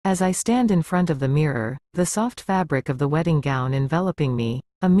As I stand in front of the mirror, the soft fabric of the wedding gown enveloping me,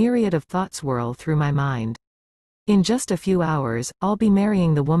 a myriad of thoughts whirl through my mind. In just a few hours, I'll be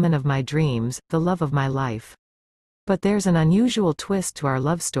marrying the woman of my dreams, the love of my life. But there's an unusual twist to our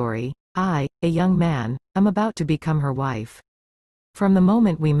love story. I, a young man, am about to become her wife. From the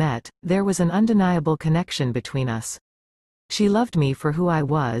moment we met, there was an undeniable connection between us. She loved me for who I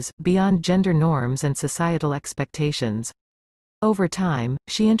was, beyond gender norms and societal expectations. Over time,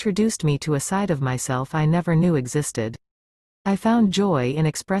 she introduced me to a side of myself I never knew existed. I found joy in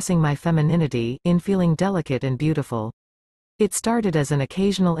expressing my femininity, in feeling delicate and beautiful. It started as an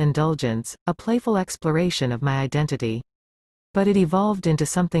occasional indulgence, a playful exploration of my identity. But it evolved into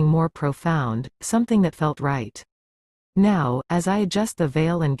something more profound, something that felt right. Now, as I adjust the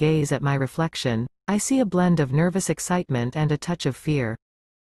veil and gaze at my reflection, I see a blend of nervous excitement and a touch of fear.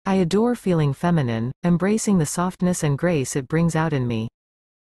 I adore feeling feminine, embracing the softness and grace it brings out in me.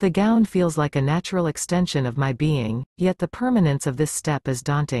 The gown feels like a natural extension of my being, yet the permanence of this step is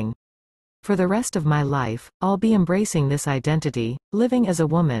daunting. For the rest of my life, I'll be embracing this identity, living as a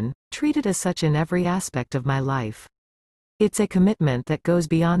woman, treated as such in every aspect of my life. It's a commitment that goes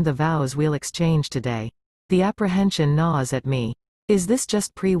beyond the vows we'll exchange today. The apprehension gnaws at me. Is this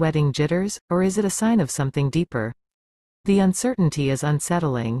just pre-wedding jitters, or is it a sign of something deeper? The uncertainty is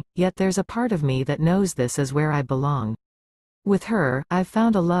unsettling, yet there's a part of me that knows this is where I belong. With her, I've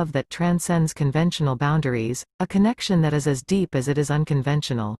found a love that transcends conventional boundaries, a connection that is as deep as it is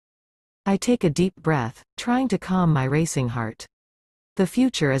unconventional. I take a deep breath, trying to calm my racing heart. The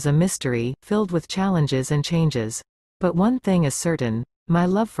future is a mystery, filled with challenges and changes. But one thing is certain, my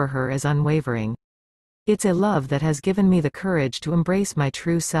love for her is unwavering. It's a love that has given me the courage to embrace my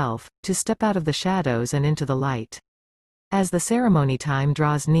true self, to step out of the shadows and into the light. As the ceremony time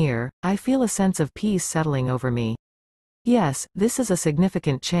draws near, I feel a sense of peace settling over me. Yes, this is a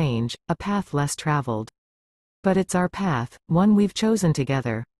significant change, a path less traveled. But it's our path, one we've chosen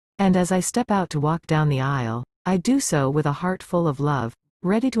together. And as I step out to walk down the aisle, I do so with a heart full of love,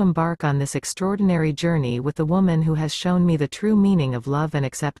 ready to embark on this extraordinary journey with the woman who has shown me the true meaning of love and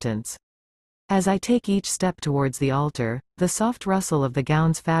acceptance. As I take each step towards the altar, the soft rustle of the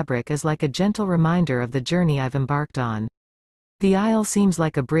gown's fabric is like a gentle reminder of the journey I've embarked on. The aisle seems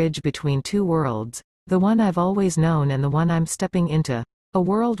like a bridge between two worlds, the one I've always known and the one I'm stepping into, a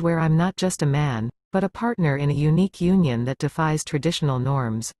world where I'm not just a man, but a partner in a unique union that defies traditional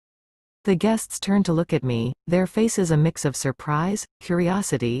norms. The guests turn to look at me, their faces a mix of surprise,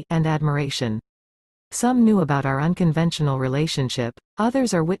 curiosity, and admiration. Some knew about our unconventional relationship,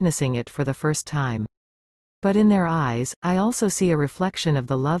 others are witnessing it for the first time. But in their eyes, I also see a reflection of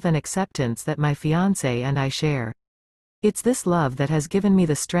the love and acceptance that my fiancé and I share. It's this love that has given me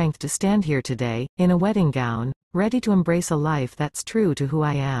the strength to stand here today, in a wedding gown, ready to embrace a life that's true to who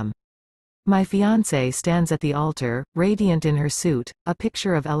I am. My fiancé stands at the altar, radiant in her suit, a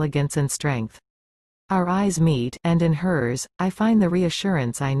picture of elegance and strength. Our eyes meet, and in hers, I find the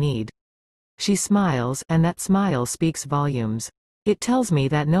reassurance I need. She smiles, and that smile speaks volumes. It tells me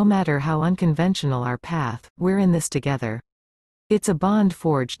that no matter how unconventional our path, we're in this together. It's a bond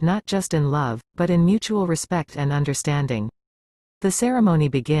forged not just in love, but in mutual respect and understanding. The ceremony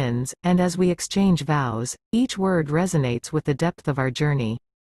begins, and as we exchange vows, each word resonates with the depth of our journey.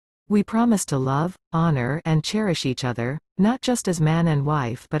 We promise to love, honor, and cherish each other, not just as man and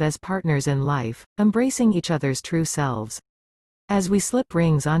wife but as partners in life, embracing each other's true selves. As we slip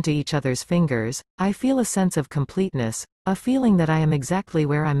rings onto each other's fingers, I feel a sense of completeness, a feeling that I am exactly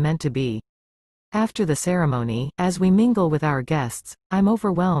where I'm meant to be. After the ceremony, as we mingle with our guests, I'm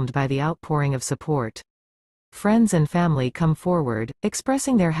overwhelmed by the outpouring of support. Friends and family come forward,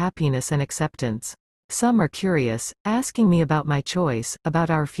 expressing their happiness and acceptance. Some are curious, asking me about my choice, about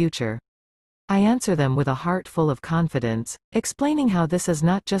our future. I answer them with a heart full of confidence, explaining how this is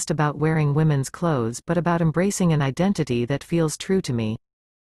not just about wearing women's clothes but about embracing an identity that feels true to me.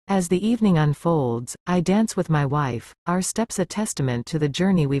 As the evening unfolds, I dance with my wife, our steps a testament to the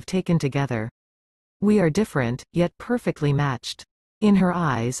journey we've taken together. We are different, yet perfectly matched. In her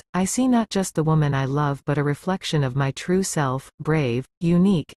eyes, I see not just the woman I love but a reflection of my true self, brave,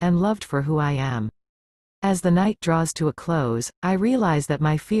 unique, and loved for who I am. As the night draws to a close, I realize that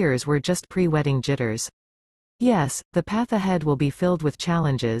my fears were just pre-wedding jitters. Yes, the path ahead will be filled with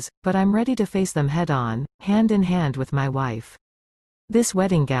challenges, but I'm ready to face them head-on, hand in hand with my wife. This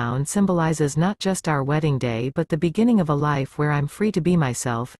wedding gown symbolizes not just our wedding day but the beginning of a life where I'm free to be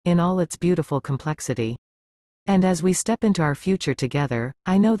myself, in all its beautiful complexity. And as we step into our future together,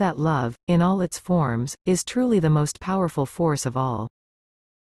 I know that love, in all its forms, is truly the most powerful force of all.